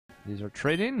These are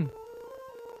trading?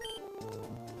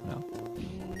 No.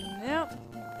 Yep.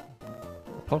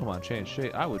 Pokemon changed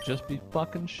shape. I would just be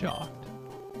fucking shocked.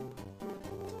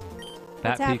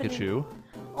 Fat What's happening? Pikachu.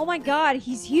 Oh my god,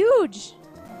 he's huge!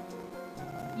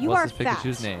 You What's are this fat.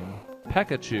 Pikachu's name?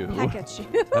 Pikachu.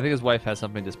 Pikachu. I think his wife has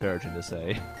something disparaging to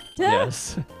say.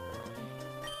 Yes.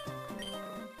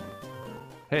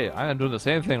 Hey, I am doing the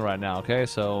same thing right now, okay?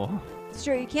 So... It's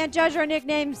true, you can't judge our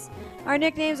nicknames. Our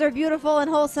nicknames are beautiful and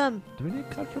wholesome. Do we need a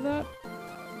cut for that?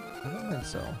 I don't think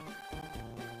so.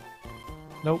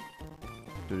 Nope.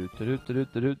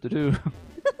 Do-do-do-do-do-do-do-do.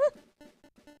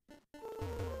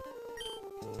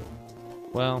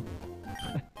 Well,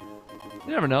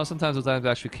 you never know. Sometimes those items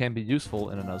actually can be useful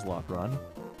in a Nuzlocke run.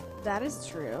 That is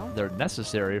true. They're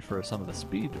necessary for some of the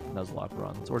speed Nuzlocke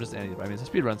runs, or just any. I mean, the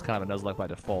speed run's kind of a Nuzlocke by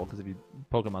default, because if you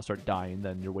Pokemon start dying,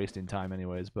 then you're wasting time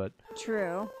anyways. But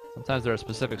True. sometimes there are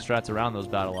specific strats around those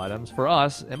battle items. For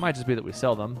us, it might just be that we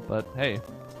sell them, but hey.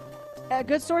 A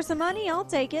good source of money, I'll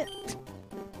take it.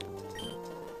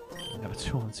 We have a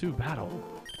 2-on-2 battle.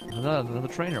 Another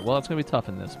trainer. Well, it's going to be tough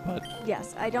in this, but...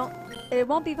 Yes, it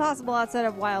won't be possible outside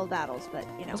of wild battles, but,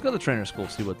 you know. Let's go to the trainer school,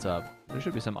 see what's up. There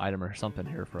should be some item or something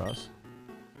here for us.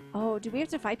 Oh, do we have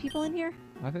to fight people in here?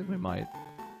 I think we might.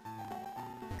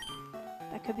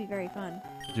 That could be very fun.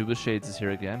 Dude with Shades is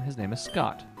here again. His name is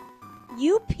Scott.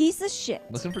 You piece of shit.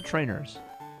 Looking for trainers.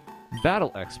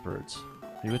 Battle experts.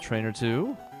 Are you a trainer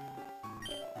too?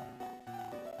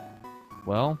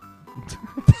 Well...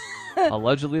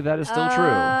 Allegedly, that is still true.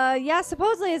 Yeah,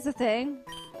 supposedly it's a thing.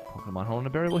 Pokemon holding a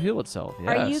berry will heal itself. Yes.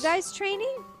 Are you guys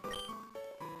training?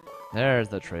 There's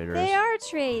the traders. They are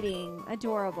trading.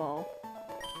 Adorable.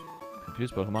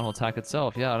 Confused Pokemon will attack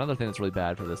itself. Yeah, another thing that's really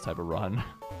bad for this type of run.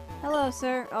 Hello,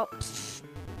 sir. Oh.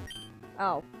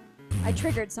 Oh. I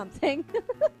triggered something.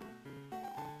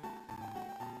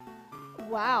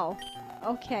 Wow.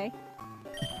 Okay.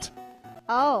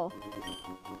 Oh.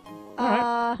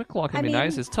 Alright. Quick Claw can I be mean-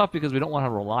 nice. It's tough because we don't want to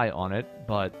rely on it,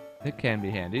 but it can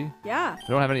be handy. Yeah. We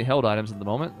don't have any held items at the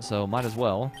moment, so might as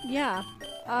well. Yeah.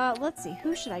 Let's see.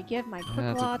 Who should I give my quick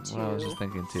Yeah, law that's to? what I was just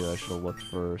thinking too. I should have looked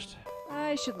first.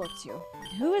 I should look to.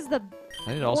 Who is the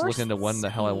I need to also look worst into when the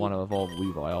hell I speed? want to evolve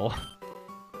Weavile.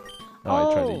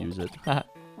 I tried to use it.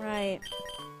 Right.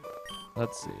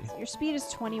 Let's see. Your speed is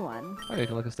 21. Oh, you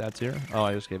can look at stats here. Oh,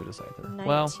 I just gave it a Scyther. 19.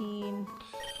 Well,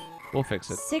 we'll fix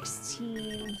it.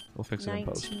 16. We'll fix it in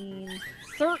post. 19.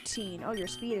 13. Oh, your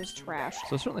speed is trash.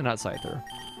 So certainly not Scyther.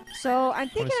 So I'm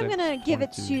thinking I'm 26, gonna give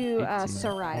it 22, to 18,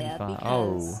 Soraya 25.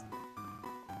 because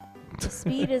the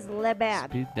speed is le bad.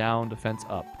 Speed down, defense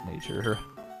up, nature.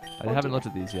 I haven't dear. looked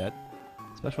at these yet.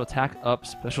 Special attack up,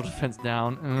 special defense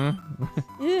down.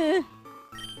 Eh.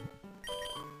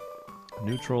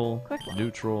 Neutral, Quick one.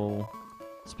 neutral.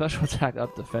 Special attack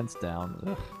up, defense down.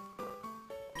 Ugh.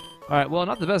 Alright, well,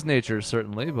 not the best nature,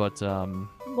 certainly, but,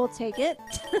 We'll take it.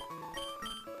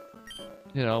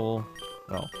 you know,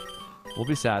 we'll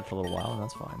be sad for a little while, and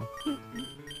that's fine.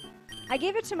 I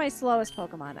gave it to my slowest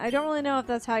Pokemon. I don't really know if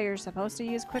that's how you're supposed to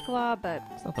use Quick Law, but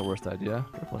It's not the worst idea.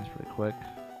 Drifloon's pretty quick.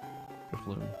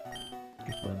 Drifloon.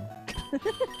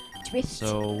 twist.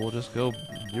 So we'll just go.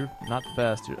 You're not the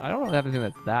best. I don't really have anything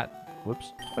that's that.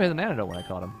 Whoops. Oh, yeah, the Manado when I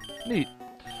caught him. Neat.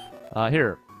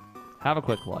 Here. Have a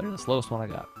Quick Claw. You're the slowest one I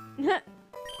got.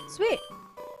 Sweet.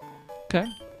 Okay.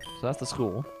 So that's the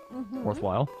school. Mhm.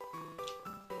 Worthwhile.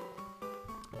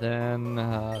 Then,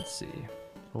 let's see.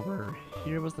 Over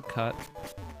here was the cut.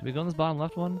 Did we go in this bottom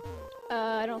left one?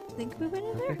 I don't think we went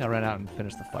in I there. think I ran out and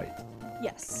finished the fight.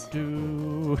 Yes.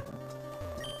 Do.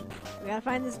 We gotta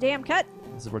find this damn cut.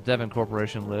 This is where Devon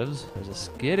Corporation lives. There's a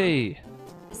Skitty.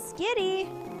 Skitty.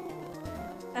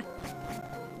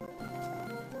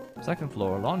 Second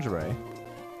floor, lingerie.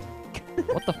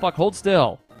 What the fuck? Hold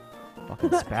still. Fucking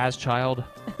spaz child.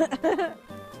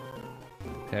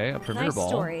 Okay, a Premier Nice Ball.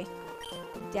 story.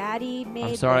 Daddy made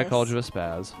I'm sorry this. I called you a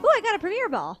spaz. Oh, I got a Premier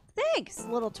Ball. Thanks,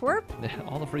 little twerp.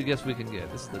 All the free gifts we can get.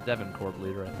 This is the Devon Corp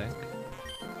leader, I think.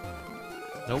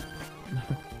 Nope.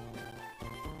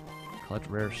 Collect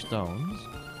rare stones.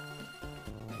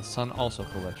 The sun also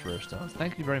collects rare stones.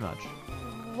 Thank you very much.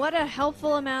 What a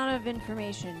helpful amount of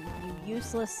information, you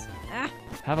useless. Ah.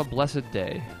 Have a blessed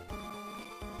day.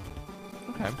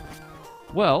 Okay.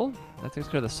 Well, that takes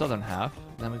care of the southern half.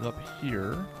 Then we go up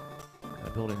here. Got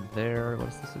a building there. What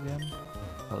is this again?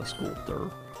 Oh, the school.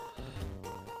 Durr.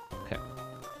 Okay.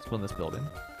 Let's go in this building.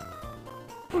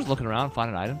 We're just looking around,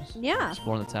 finding items. Yeah.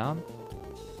 Exploring the town.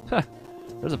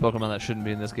 There's a Pokemon that shouldn't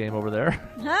be in this game over there.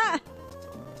 Ha!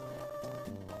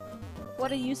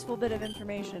 What a useful bit of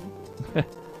information.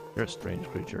 You're a strange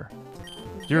creature.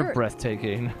 You're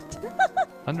breathtaking.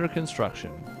 Under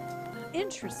construction.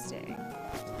 Interesting.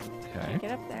 Okay.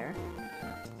 Get up there.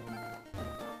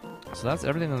 So that's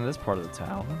everything in this part of the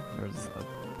town. There's a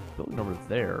building over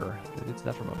there. Did they get to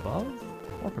that from above?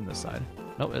 Or from this side?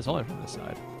 Nope, it's only from this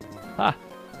side. Ha!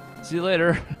 See you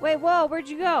later. Wait, whoa, where'd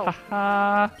you go? Ha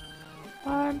ha!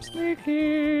 I'm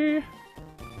sneaky.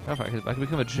 Oh, I can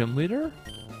become a gym leader?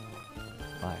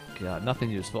 My God, nothing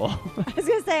useful. I was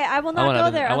gonna say, I will not go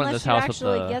there unless you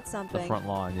actually get something. The front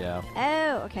lawn, yeah.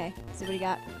 Oh, okay. Let's see what you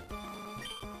got.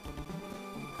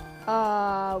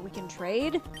 We can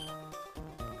trade?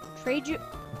 Trade you...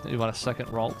 You want a second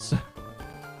Ralts?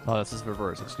 Oh, this is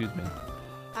reverse, excuse me.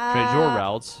 Trade your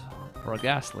routes for a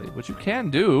Ghastly, which you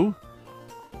can do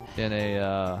in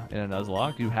a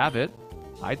Nuzlocke. You have it.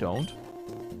 I don't.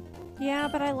 Yeah,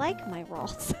 but I like my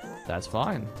rolls. That's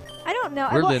fine. I don't know.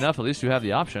 Weirdly enough, at least you have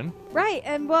the option. Right,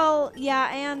 and well,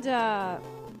 yeah,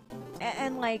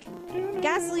 and like,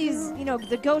 Ghastly's, you know,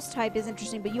 the ghost type is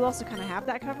interesting, but you also kind of have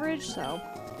that coverage, so.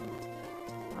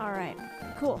 Alright,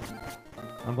 cool.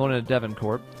 I'm going to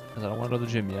Devoncorp, because I don't want to go to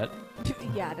the gym yet.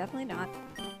 Yeah, definitely not.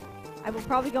 I will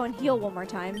probably go and heal one more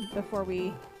time before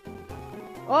we...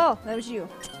 Oh, that was you.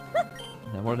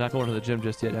 And we're not going to the gym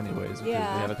just yet anyways, because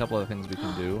Yeah. we have a couple other things we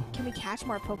can do. Can we catch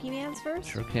more Pokemons first?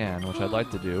 Sure can, which I'd like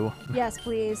to do. Yes,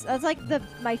 please. That's like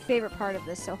my favorite part of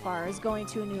this so far, is going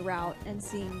to a new route and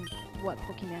seeing what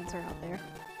Pokemons are out there.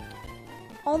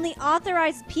 Only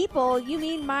authorized people? You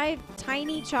mean my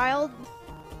tiny child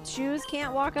shoes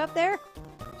can't walk up there?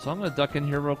 So I'm going to duck in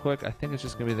here real quick. I think it's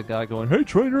just going to be the guy going, "Hey,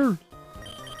 trainer!"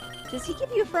 Does he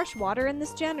give you fresh water in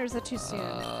this gen, or is that too soon?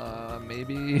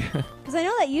 Maybe. Because I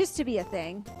know that used to be a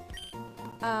thing.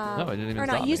 No, it didn't even Or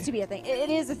stop not used me. to be a thing. It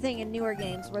is a thing in newer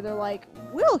games where they're like,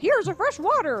 "Well, here's a fresh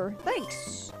water.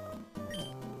 Thanks."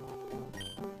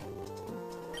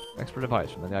 Expert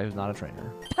advice from the guy who's not a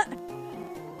trainer.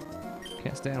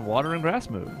 Can't stand water and grass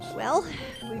moves. Well,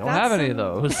 we Don't have any of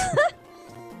those.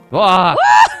 Ah!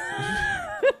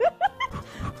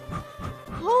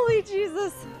 Holy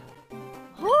Jesus.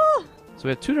 Oh. So we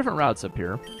have two different routes up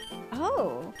here.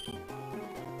 Oh.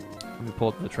 Let me pull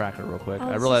up the tracker real quick. Oh,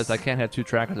 I this realized is- I can't have two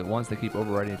trackers at once. They keep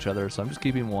overriding each other, so I'm just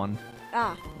keeping one.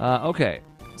 Ah. Okay.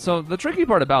 So the tricky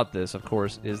part about this, of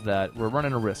course, is that we're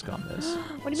running a risk on this.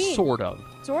 What do you mean? Sort of.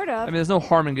 Sort of. I mean, there's no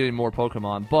harm in getting more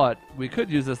Pokemon, but we could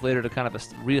use this later to kind of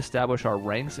reestablish our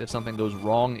ranks if something goes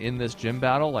wrong in this gym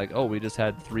battle. Like, oh, we just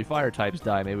had 3 fire types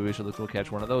die. Maybe we should go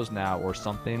catch one of those now or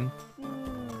something.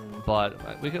 Hmm. But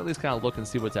we can at least kind of look and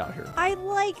see what's out here. I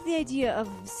like the idea of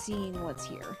seeing what's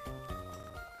here.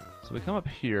 So we come up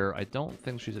here. I don't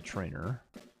think she's a trainer.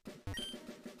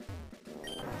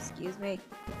 Excuse me.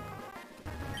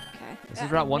 Okay. This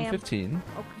is Route ma'am. 115.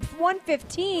 Oh,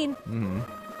 115? Mm-hmm.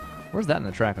 Where's that in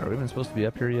the tracker? Are we even supposed to be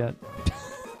up here yet?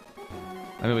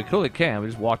 I mean, we clearly can. We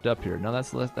just walked up here. No,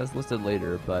 that's listed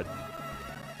later, but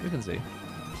we can see.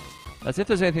 That's if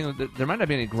there's anything. There might not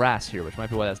be any grass here, which might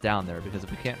be why that's down there. Because if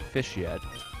we can't fish yet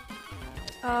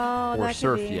Oh, or that could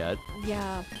surf be. yet,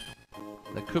 Yeah.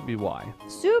 that could be why.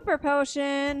 Super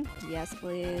potion. Yes,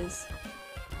 please.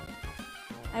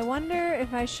 I wonder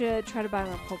if I should try to buy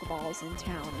more Pokeballs in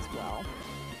town as well.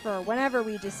 For whenever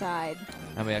we decide.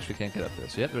 And we actually can't get up there.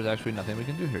 So yep, there's actually nothing we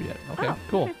can do here yet. Okay, Oh,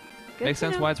 cool. okay. Good Makes to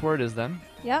sense know. why it's where it is then.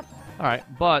 Yep. All right,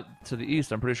 but to the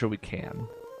east, I'm pretty sure we can.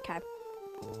 Okay.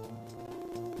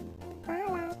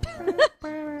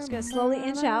 Just gonna slowly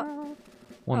inch out.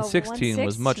 116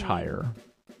 was much 116. higher.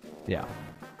 Yeah.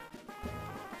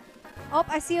 Oh,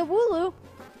 I see a Wooloo.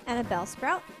 And a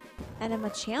Bellsprout. And a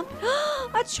Machamp.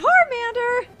 A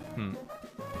Charmander! Hmm.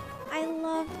 I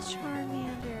love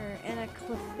Charmander. And a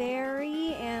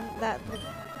Clefairy. And that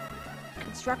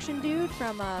construction dude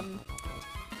from,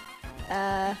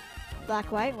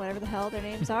 Black White, whatever the hell their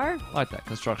names are. I like that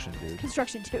construction, dude.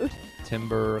 Construction dude.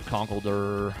 Timber,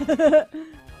 Conkeldurr.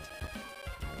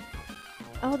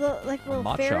 Oh, the, like, little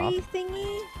Machop. fairy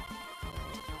thingy?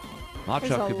 There's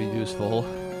Machop a could be useful.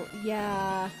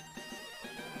 Yeah.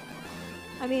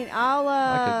 I mean, I'll,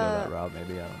 I could go that route,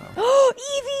 maybe. I don't know. Oh,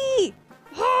 Eevee!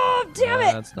 Oh, damn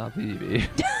it! That's not the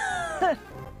Eevee.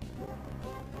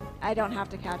 I don't have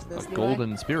to catch this, A do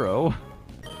golden Spearow.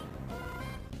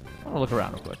 I'm gonna look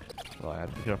around real quick. Well, I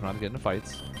have to be careful not to get into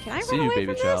fights. I? Can I See run you, away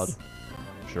baby from child. this?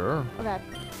 Sure. Okay.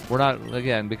 We're not,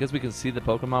 again, because we can see the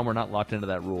Pokemon, we're not locked into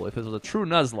that rule. If it was a true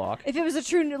Nuzlocke, If it was a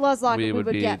true Nuzlocke, we would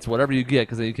be, get. it's whatever you get,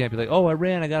 because then you can't be like, oh, I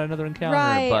ran, I got another encounter.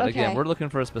 Right, but okay. again, we're looking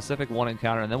for a specific one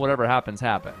encounter, and then whatever happens,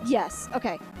 happens. Yes.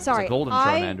 Okay. Sorry. It's a golden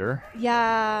I- Charmander.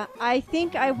 Yeah, I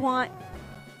think I want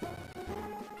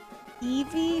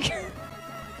Eevee.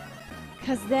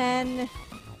 Because then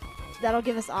that'll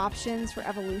give us options for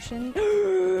evolution.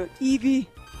 Eevee.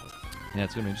 Yeah,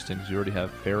 it's gonna be interesting because you already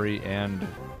have fairy and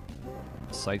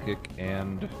psychic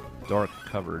and dark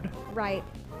covered. Right.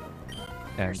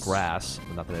 And grass,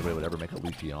 but not that anybody would ever make a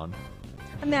Leafeon.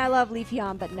 I mean, I love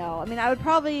Leafeon, but no. I mean, I would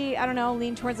probably, I don't know,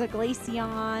 lean towards a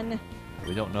Glaceon.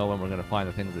 We don't know when we're going to find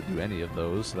the things that do any of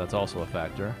those, so that's also a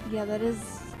factor. Yeah,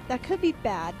 that could be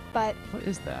bad, but... What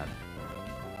is that?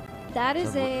 That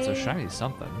is It's a shiny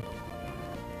something.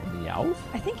 Meowth?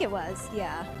 I think it was,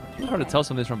 yeah. It's hard to tell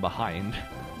some of these from behind.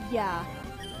 Yeah.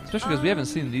 Especially because we haven't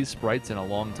seen these sprites in a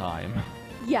long time.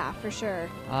 Yeah, for sure.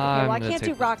 Okay, well, I can't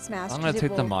do Rock Smash. I'm going to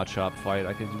take the Machop fight.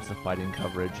 I can use the fighting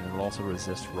coverage, and it'll also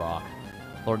resist Rock.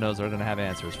 Lord knows they're going to have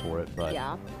answers for it, but...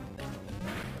 Yeah.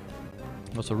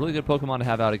 It's a really good Pokemon to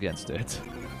have out against it.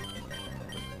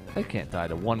 They can't die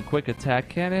to one quick attack,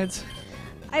 can it?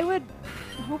 I would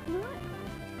hope not.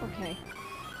 Okay.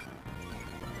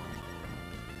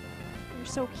 You're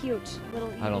so cute, little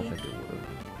Eevee. I don't think it would.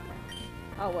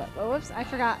 Oh, what? Oh, whoops. I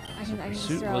forgot. I can just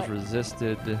Pursuit throw was it.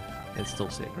 resisted. It's still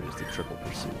safer just to triple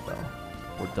Pursuit, though.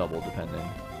 Or double, depending.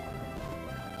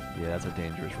 Yeah, that's a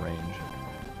dangerous range.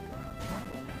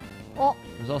 Oh.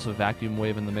 There's also Vacuum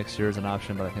Wave in the mix here as an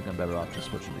option, but I think I'm better off just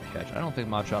switching to Catch. I don't think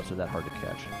Machops are that hard to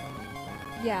catch.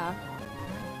 Yeah.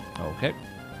 Okay.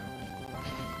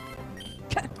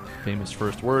 Famous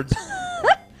first words.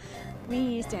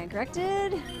 We stand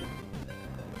corrected.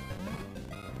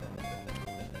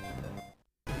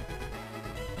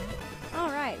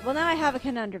 Alright, well now I have a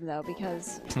conundrum though,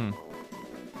 because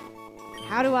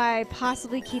how do I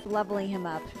possibly keep leveling him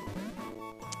up?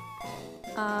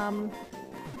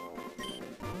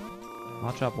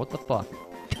 Machop, what the fuck?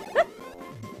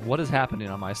 What is happening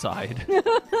on my side?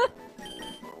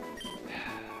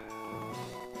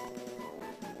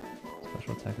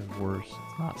 Special attack is worse.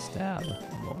 It's not stab.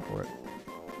 I'm going for it.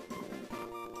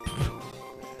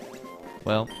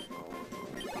 Well,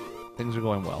 things are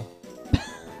going well.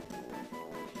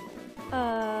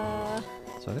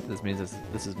 So I think this means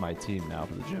this is my team now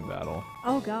for the gym battle.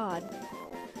 Oh god.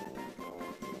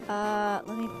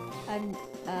 Let me... I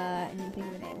didn't think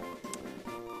of the name.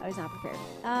 I was not prepared.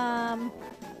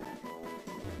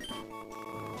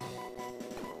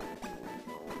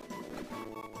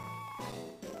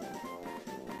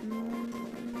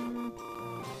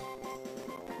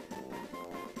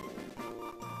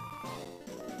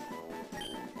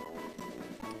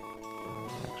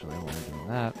 Actually, while we're doing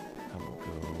that, I will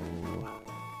go over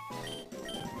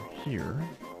here.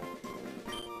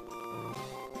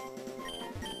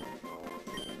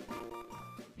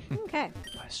 Okay.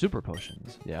 Buy super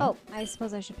potions. Yeah. Oh, I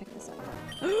suppose I should pick this up.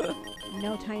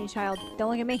 No, tiny child. Don't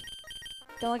look at me.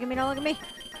 Don't look at me. Don't look at me.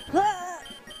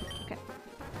 Okay.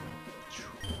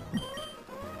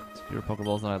 It's fewer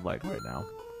Pokeballs than I'd like right now.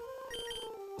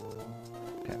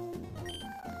 Okay.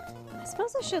 I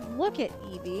suppose I should look at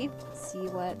Eevee, see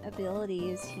what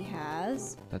abilities he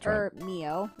has. That's or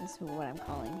Mio is what I'm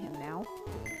calling him now.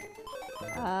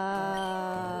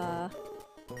 I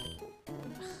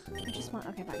just want...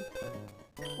 Okay, fine.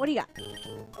 What do you got?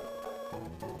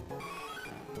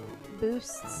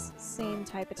 Boosts, same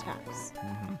type attacks.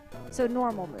 So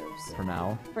normal moves. For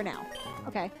now. For now.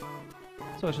 Okay.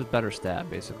 So it's just better stab,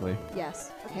 basically.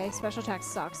 Yes. Okay, special attack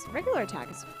sucks. Regular attack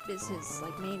is his,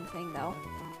 like, main thing, though.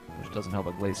 Which doesn't help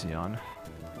a Glaceon.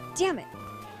 Damn it!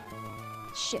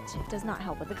 Shit, it does not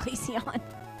help with the Glaceon.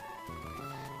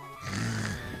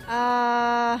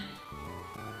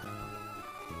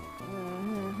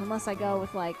 Unless I go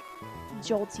with, like,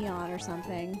 Jolteon or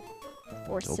something.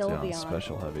 Or Sylveon.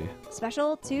 Special heavy.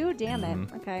 Special, too? Damn it.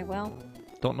 Okay, well.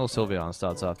 Don't know Sylveon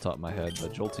stats off the top of my head,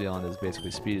 but Jolteon is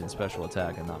basically speed and special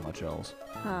attack and not much else.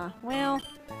 Huh. Well,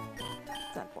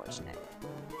 it's unfortunate.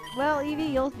 Well,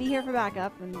 Eevee, you'll be here for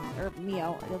backup, or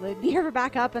Mio, you'll be here for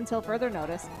backup until further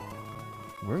notice.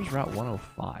 Where's Route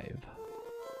 105?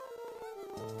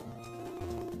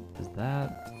 Is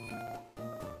that...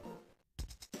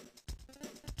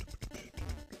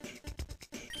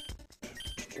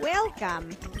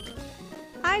 Welcome!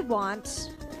 I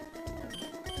want...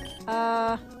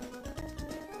 how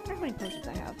many potions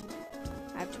I have?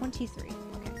 I have 23.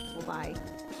 Okay, we'll buy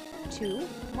 2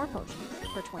 more potions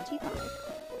for 25.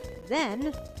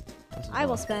 Then, I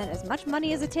will spend as much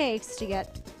money as it takes to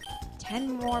get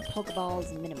 10 more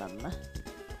Pokeballs minimum.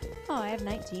 Oh, I have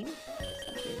 19.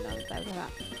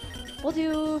 We'll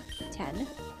do 10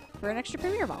 for an extra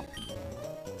Premier Ball.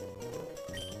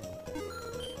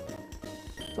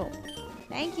 Cool.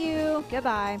 Thank you.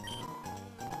 Goodbye.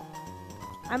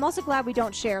 I'm also glad we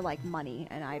don't share, like, money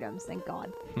and items. Thank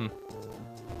God.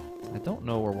 I don't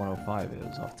know where 105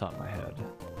 is off the top of my head.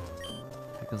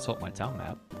 I consult my town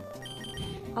map.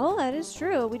 Oh, that is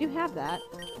true. We do have that.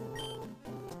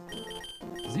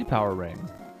 Z-Power Ring.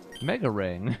 Mega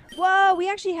Ring. Whoa, we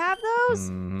actually have those?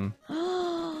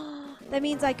 Mm-hmm. That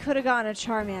means I could have gotten a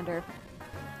Charmander.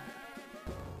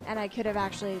 And I could have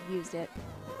actually used it.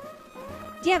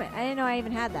 Damn it, I didn't know I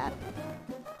even had that.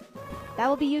 That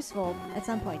will be useful at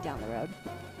some point down the road.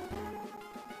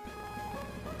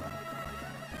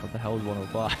 What the hell is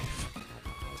 105?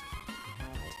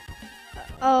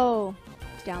 Oh,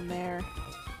 down there.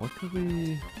 What could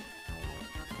we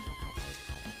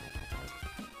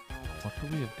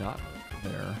have got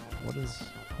there? What do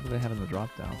they have in the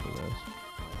drop down for this?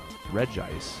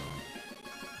 Regice.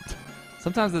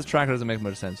 Sometimes this tracker doesn't make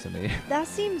much sense to me. That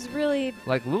seems really...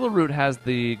 Like, Littleroot has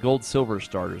the gold-silver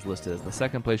starters listed as the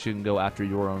second place you can go after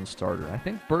your own starter. I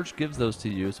think Birch gives those to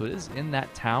you, so it is in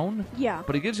that town. Yeah.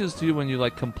 But he gives those to you when you,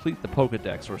 like, complete the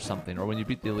Pokedex or something, or when you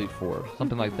beat the Elite Four,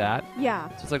 something like that. Yeah.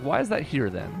 So it's like, why is that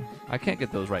here, then? I can't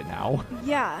get those right now.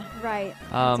 Yeah, right.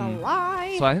 That's a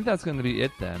lie. So I think that's going to be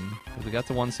it, then. Because we got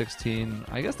to 116.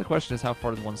 I guess the question is, how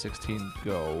far does 116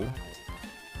 go?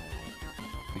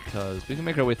 Because we can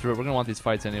make our way through it. We're going to want these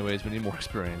fights anyways. We need more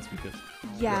experience because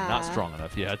we're not strong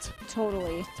enough yet.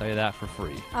 Totally. Tell you that for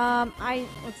free.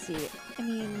 Let's see. I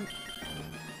mean...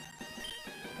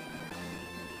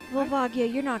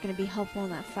 Volvagia, you're not going to be helpful in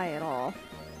that fight at all.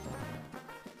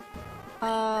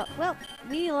 Well,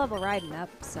 we need a level riding up,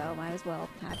 so might as well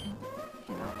have him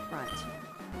out front.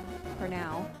 For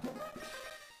now.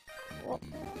 Oh.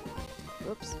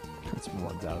 Oops. This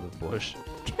runs out of the bush.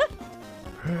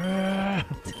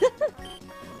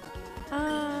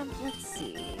 Let's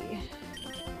see.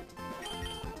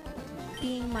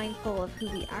 Being mindful of who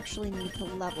we actually need to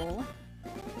level.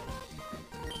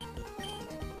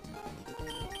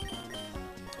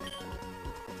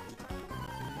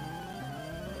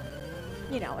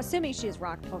 You know, assuming she has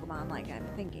rock Pokemon like I'm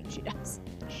thinking she does.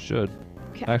 Should.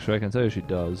 Okay. Actually, I can tell you she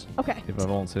does. Okay. If I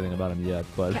won't say anything about him yet,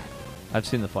 but Okay. I've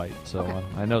seen the fight, so Okay.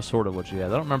 I know sort of what she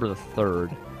has. I don't remember the third,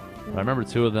 but I remember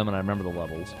two of them, and I remember the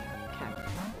levels.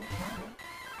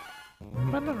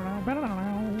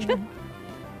 Okay.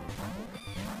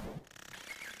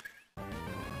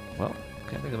 Well,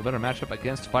 can't think of a better matchup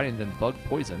against fighting than Bug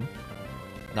Poison.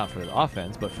 Not for the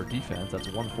offense, but for defense, that's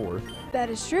 1/4. That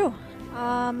is true.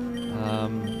 I'm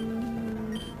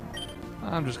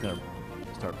just gonna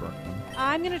start burning them.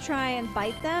 I'm gonna try and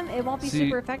bite them. It won't be See,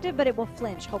 super effective, but it will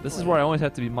flinch, hopefully. This is where I always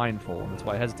have to be mindful, and that's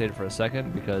why I hesitated for a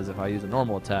second, because if I use a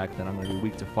normal attack, then I'm gonna be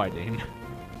weak to fighting.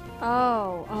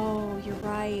 Oh, you're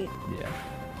right. Yeah.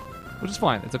 Which is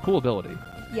fine. It's a cool ability,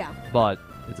 Yeah. but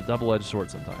it's a double-edged sword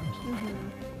sometimes.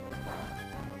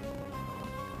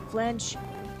 Flinch.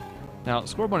 Now,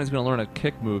 Scorbunny's going to learn a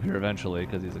kick move here eventually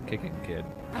because he's a kicking kid.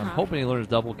 I'm hoping he learns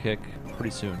double kick pretty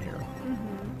soon here.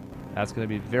 That's going to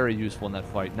be very useful in that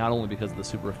fight, not only because of the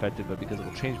super effective, but because it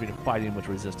will change me to fighting, which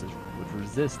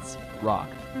resists rock.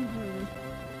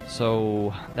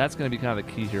 So that's going to be kind of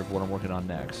the key here for what I'm working on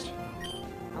next.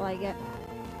 I like it.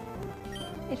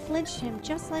 It flinched him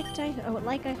just like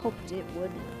I hoped it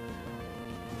would.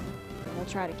 We'll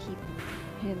try to keep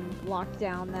him locked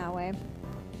down that way.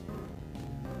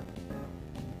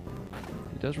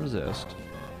 He does resist.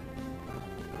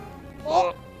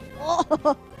 Oh!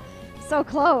 So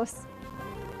close.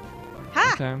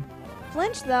 Ha! Okay.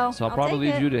 Flinch though. So I'll probably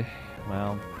leave you to...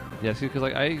 Well, yeah, see, because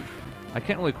like, I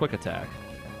can't really quick attack.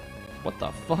 What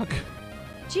the fuck?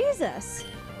 Jesus.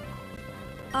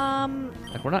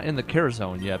 Like, we're not in the care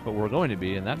zone yet, but we're going to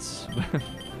be, and that's...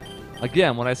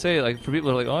 Again, when I say, like, for people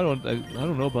who are like, oh, I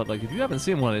don't know about, like, if you haven't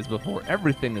seen one of these before,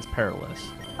 everything is perilous.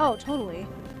 Oh, totally.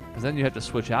 Because then you have to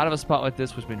switch out of a spot like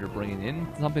this, which means you're bringing in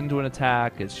something to an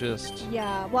attack. It's just...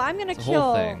 Yeah, well, I'm going to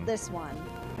kill this one,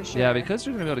 for sure. Yeah, because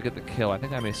you're going to be able to get the kill, I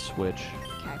think I may switch.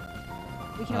 Okay.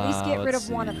 We can at least get rid of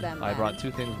one of them, I then. brought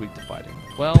two things weak to fighting.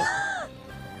 Well,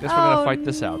 guess we're going to fight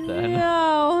this out, then.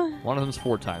 No. One of them's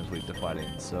 4 times weak to fighting,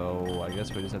 so I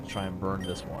guess we just have to try and burn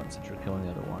this one, since you're killing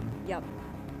the other one. Yep.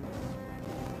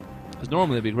 Because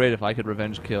normally it'd be great if I could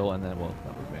revenge kill and then, well,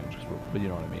 not revenge, but you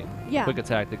know what I mean. Yeah. Quick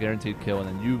attack, the guaranteed kill, and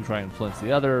then you try and flinch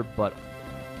the other, but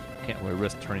can't really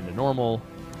risk turning to normal.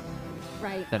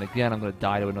 Right. Then again, I'm going to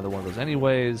die to another one of those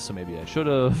anyways, so maybe I should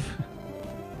have.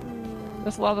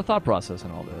 That's a lot of the thought process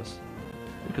in all this.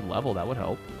 We could level, that would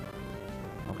help.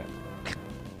 Okay.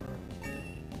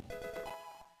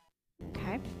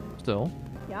 Okay. Still.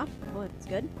 Yeah, well, it's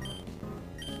good.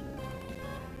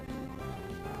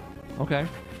 Okay.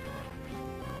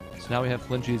 So now we have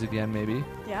flinchies again, maybe.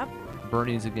 Yep.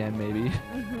 Burnies again, maybe.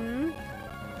 Mm-hmm.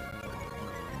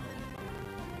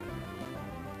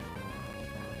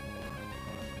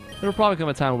 There'll probably come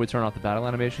a time where we turn off the battle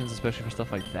animations, especially for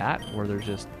stuff like that, where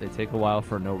they take a while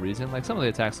for no reason. Like, some of the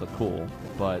attacks look cool,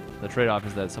 but the trade-off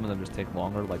is that some of them just take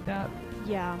longer, like that.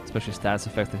 Yeah. Especially status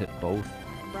effects that hit both.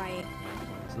 Right.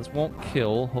 So this won't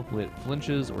kill. Hopefully it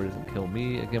flinches or it doesn't kill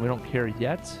me. Again, we don't care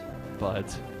yet,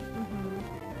 but...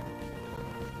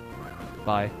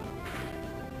 Bye.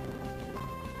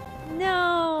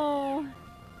 No.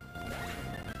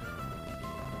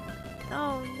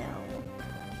 Oh no.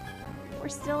 We're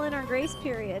still in our grace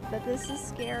period, but this is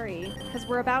scary because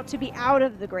we're about to be out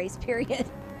of the grace period.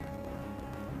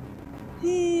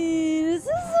 This is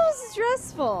so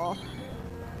stressful.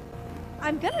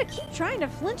 I'm gonna keep trying to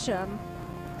flinch him.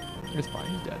 It's fine,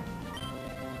 he's dead.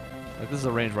 Like, this is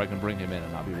a range where I can bring him in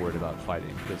and not be worried about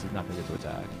fighting because he's not gonna get to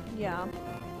attack. Yeah.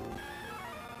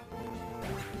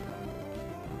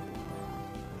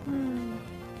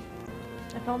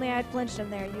 If only I had flinched him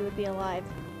there, you would be alive.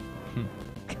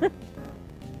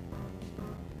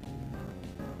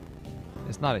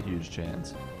 It's not a huge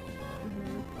chance.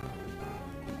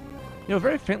 You know,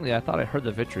 very faintly, I thought I heard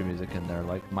the victory music in there.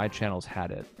 Like, my channels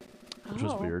had it, which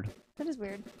was weird. That is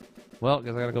weird. Well,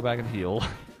 guess I gotta go back and heal.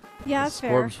 Yeah, that's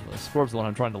fair. Scorb's the one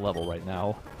I'm trying to level right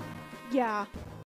now. Yeah.